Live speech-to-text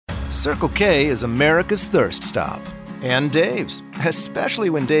Circle K is America's thirst stop. And Dave's, especially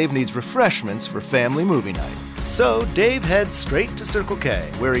when Dave needs refreshments for family movie night. So Dave heads straight to Circle K,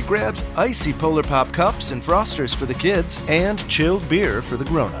 where he grabs icy Polar Pop cups and frosters for the kids and chilled beer for the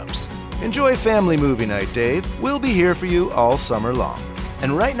grown-ups. Enjoy family movie night, Dave. We'll be here for you all summer long.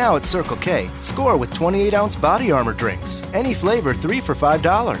 And right now at Circle K, score with 28-ounce body armor drinks. Any flavor, 3 for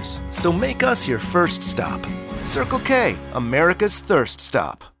 $5. So make us your first stop. Circle K, America's thirst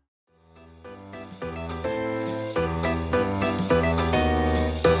stop.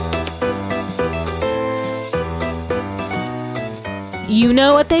 You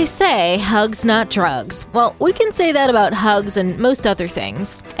know what they say, hugs not drugs. Well, we can say that about hugs and most other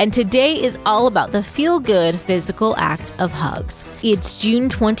things. And today is all about the feel-good physical act of hugs. It's June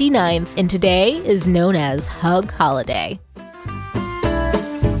 29th, and today is known as Hug Holiday.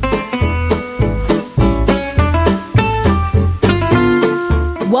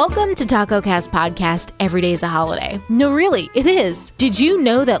 Welcome to TacoCast Podcast, Every Day is a Holiday. No, really, it is. Did you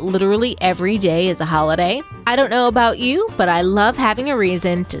know that literally every day is a holiday? I don't know about you, but I love having a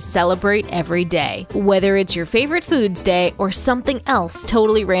reason to celebrate every day. Whether it's your favorite foods day or something else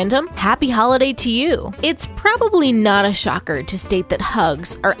totally random, happy holiday to you. It's probably not a shocker to state that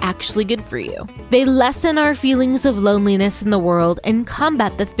hugs are actually good for you. They lessen our feelings of loneliness in the world and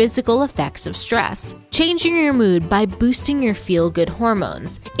combat the physical effects of stress, changing your mood by boosting your feel-good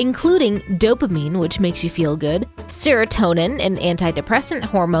hormones, including dopamine, which makes you feel good, serotonin, an antidepressant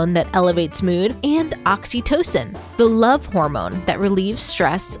hormone that elevates mood, and oxytocin, the love hormone that relieves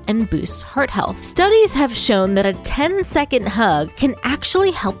stress and boosts heart health. Studies have shown that a 10-second hug can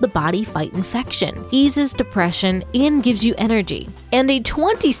actually help the body fight infection, eases depression, and gives you energy. And a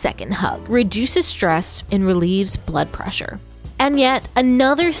 20-second hug reduces stress and relieves blood pressure. And yet,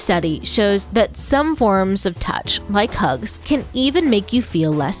 another study shows that some forms of touch, like hugs, can even make you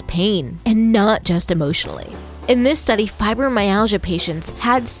feel less pain, and not just emotionally. In this study, fibromyalgia patients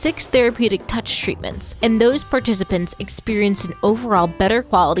had 6 therapeutic touch treatments, and those participants experienced an overall better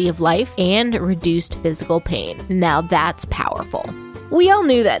quality of life and reduced physical pain. Now that's powerful. We all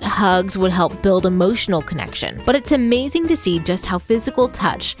knew that hugs would help build emotional connection, but it's amazing to see just how physical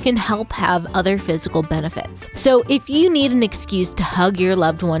touch can help have other physical benefits. So if you need an excuse to hug your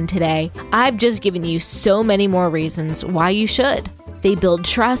loved one today, I've just given you so many more reasons why you should. They build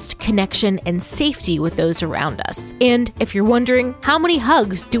trust, connection, and safety with those around us. And if you're wondering, how many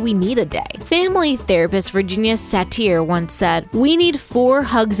hugs do we need a day? Family therapist Virginia Satir once said, "We need 4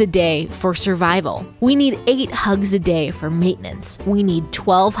 hugs a day for survival. We need 8 hugs a day for maintenance. We need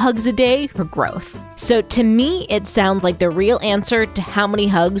 12 hugs a day for growth." So to me, it sounds like the real answer to how many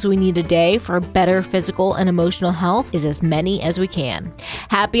hugs we need a day for better physical and emotional health is as many as we can.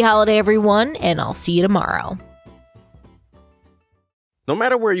 Happy holiday, everyone, and I'll see you tomorrow. No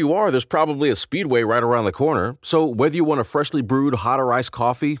matter where you are, there's probably a Speedway right around the corner. So whether you want a freshly brewed hot or iced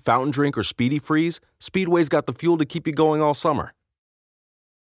coffee, fountain drink, or Speedy Freeze, Speedway's got the fuel to keep you going all summer.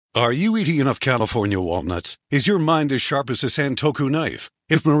 Are you eating enough California walnuts? Is your mind as sharp as a Santoku knife?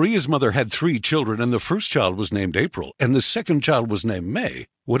 If Maria's mother had 3 children and the first child was named April and the second child was named May,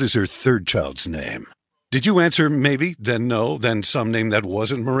 what is her third child's name? Did you answer maybe, then no, then some name that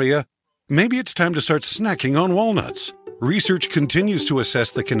wasn't Maria? Maybe it's time to start snacking on walnuts. Research continues to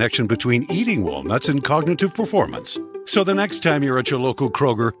assess the connection between eating walnuts and cognitive performance. So the next time you're at your local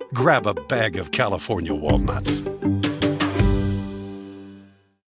Kroger, grab a bag of California walnuts.